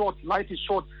time is short, life is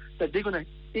short, that they're going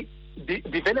to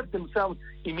develop themselves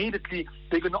immediately.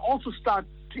 They're going to also start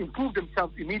to improve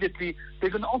themselves immediately.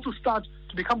 They're going to also start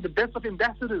to become the best of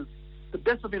ambassadors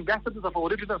of our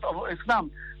religion, of our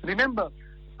Islam. Remember,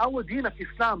 our deen of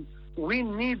Islam, we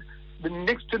need the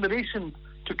next generation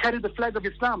to carry the flag of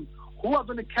Islam. Who are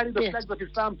going to carry the flags of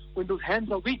Islam when those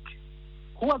hands are weak?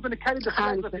 Who are going to carry the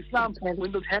flags of Islam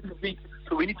when those hands are weak?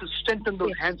 So we need to strengthen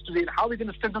those hands today. And how are we going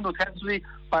to strengthen those hands today?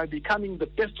 By becoming the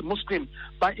best Muslim,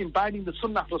 by imbibing the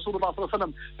Sunnah of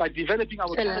Rasulullah, by developing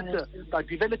our character, by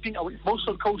developing our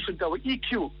emotional quotient, our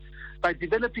EQ. by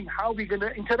developing how we're going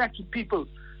to interact with people,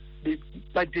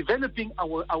 by developing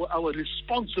our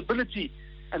responsibility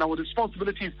and our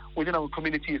responsibilities within our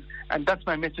communities. And that's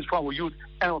my message for our youth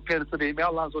and our parents today. May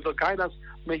Allah guide us.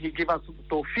 May He give us the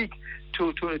tawfiq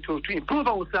to improve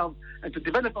ourselves and to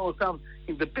develop ourselves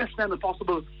in the best manner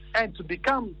possible and to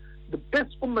become the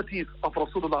best ummatis of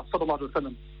Rasulullah sallallahu alaihi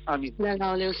wasallam. Ameen.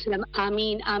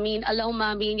 Ameen, Ameen.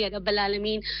 Allahumma Ameen, Ya Rabbal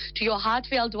Alameen. To your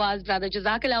heartfelt du'as, brother.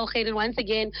 Jazakallahu khairan once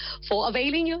again for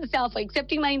availing yourself, for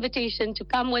accepting my invitation to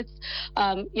come with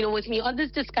me on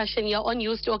this discussion here on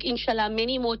Youth Talk. Inshallah,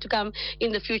 many more to come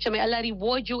in the future. May Allah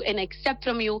reward you and accept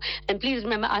from you. And please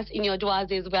remember us in your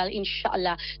du'as as well,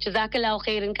 inshallah. Jazakallahu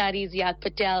khairan, Qari Ziyaad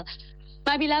Patel.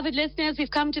 My beloved listeners,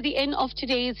 we've come to the end of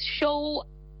today's show.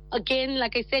 Again,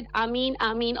 like I said, Ameen,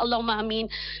 Ameen, Allahumma Ameen.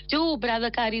 To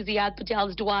Brother Qari Ziyaad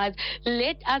Patel's du'as.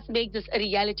 Let us make this a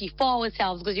reality for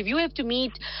ourselves. Because if you have to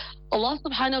meet Allah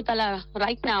subhanahu wa ta'ala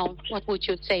right now, what would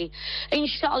you say?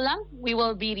 Inshallah, we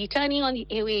will be returning on the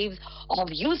airwaves of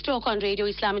Youth Talk on Radio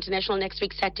Islam International next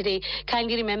week, Saturday.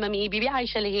 Kindly remember me, Bibi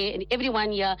Aisha Lehe, and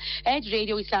everyone here at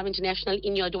Radio Islam International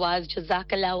in your du'as.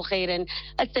 Jazakallahu khairan.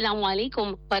 Assalamu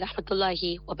alaikum wa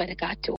rahmatullahi wa barakatuh.